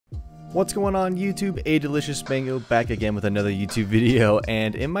What's going on YouTube? A Delicious Mango back again with another YouTube video,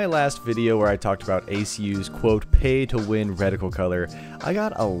 and in my last video where I talked about ACU's quote pay to win reticle color, I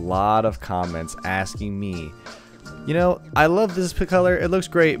got a lot of comments asking me, you know, I love this color, it looks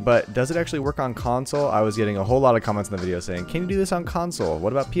great, but does it actually work on console? I was getting a whole lot of comments in the video saying, can you do this on console?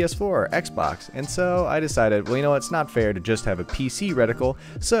 What about PS4 or Xbox? And so I decided, well, you know what, it's not fair to just have a PC reticle,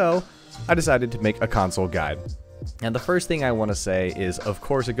 so I decided to make a console guide. And the first thing I want to say is, of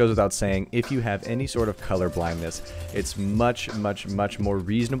course, it goes without saying, if you have any sort of color blindness, it's much more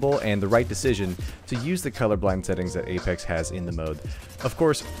reasonable and the right decision to use the colorblind settings that Apex has in the mode. Of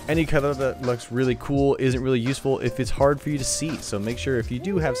course, any color that looks really cool isn't really useful if it's hard for you to see, so make sure if you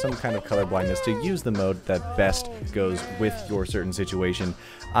do have some kind of color blindness to use the mode that best goes with your certain situation.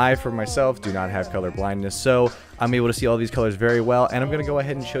 I, for myself, do not have color blindness, so I'm able to see all these colors very well, and I'm going to go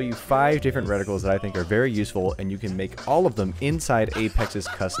ahead and show you 5 different reticles that I think are very useful, and you can make all of them inside Apex's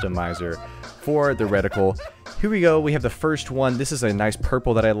customizer for the reticle. Here we go, we have the first one. This is a nice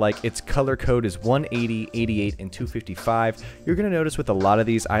purple that I like. Its color code is 180, 88, and 255. You're going to notice with a lot of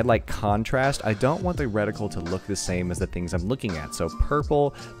these, I like contrast. I don't want the reticle to look the same as the things I'm looking at. So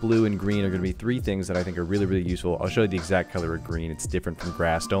purple, blue, and green are going to be 3 things that I think are really useful. I'll show you the exact color of green. It's different from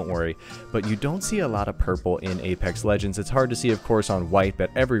grass, don't worry. But you don't see a lot of purple in Apex Legends. It's hard to see, of course, on white,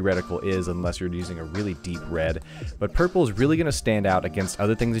 but every reticle is unless you're using a really deep red. But purple is really going to stand out against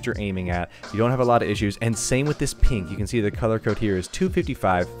other things that you're aiming at. You don't have a lot of issues, and same with this pink. You can see the color code here is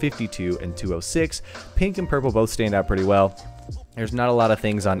 255, 52, and 206. Pink and purple both stand out pretty well. There's not a lot of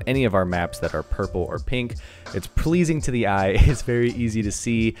things on any of our maps that are purple or pink. It's pleasing to the eye, it's very easy to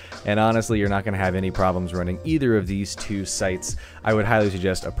see, and honestly you're not going to have any problems running either of these 2 sites. I would highly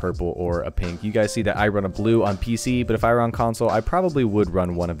suggest a purple or a pink. You guys see that I run a blue on PC, but if I were on console I probably would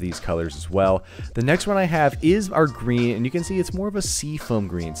run one of these colors as well. The next one I have is our green, and you can see it's more of a seafoam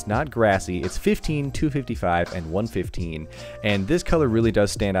green. It's not grassy. It's 15, 255, and 115, and this color really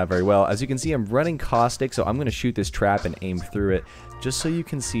does stand out very well. As you can see, I'm running Caustic, so I'm going to shoot this trap and aim through it just so you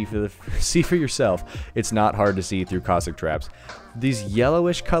can see for yourself. It's not hard to see through Caustic traps. These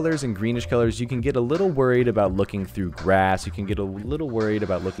yellowish colors and greenish colors, you can get a little worried about looking through grass. You can get a little worried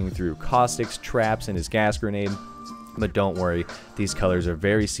about looking through Caustic's traps and his gas grenade. But don't worry, these colors are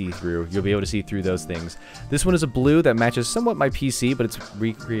very see-through. You'll be able to see through those things. This one is a blue that matches somewhat my PC, but it's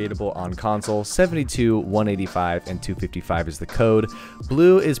recreatable on console. 72, 185, and 255 is the code.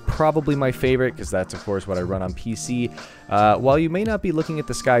 Blue is probably my favorite because that's, of course, what I run on PC. While you may not be looking at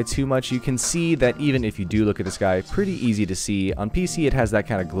the sky too much, you can see that even if you do look at the sky, pretty easy to see. On PC, it has that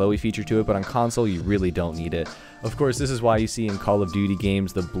kind of glowy feature to it, but on console, you really don't need it. Of course, this is why you see in Call of Duty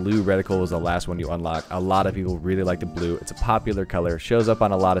games, the blue reticle is the last one you unlock. A lot of people really like the blue. It's a popular color, shows up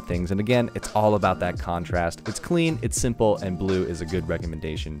on a lot of things, and again, it's all about that contrast. It's clean, it's simple, and blue is a good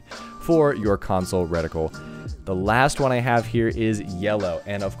recommendation for your console reticle. The last one I have here is yellow,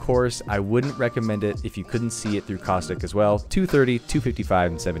 and of course, I wouldn't recommend it if you couldn't see it through Caustic as well. 230,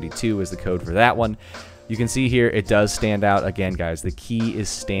 255, and 72 is the code for that one. You can see here it does stand out. Again, guys, the key is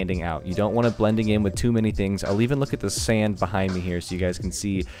standing out. You don't want it blending in with too many things. I'll even look at the sand behind me here so you guys can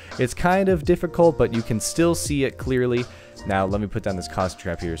see. It's kind of difficult, but you can still see it clearly. Now, let me put down this Caustic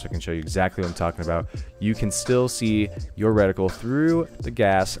trap here so I can show you exactly what I'm talking about. You can still see your reticle through the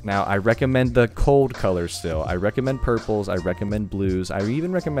gas. Now, I recommend the cold colors still. I recommend purples. I recommend blues. I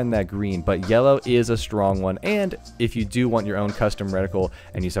even recommend that green, but yellow is a strong one. And if you do want your own custom reticle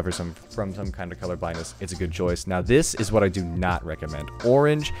and you suffer from some kind of color blindness, it's a good choice. Now, this is what I do not recommend.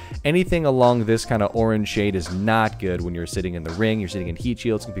 Orange, anything along this kind of orange shade is not good when you're sitting in the ring. You're sitting in heat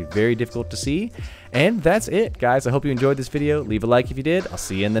shields. It's going to be very difficult to see. And that's it, guys. I hope you enjoyed this video. Leave a like if you did. I'll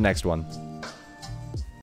see you in the next one.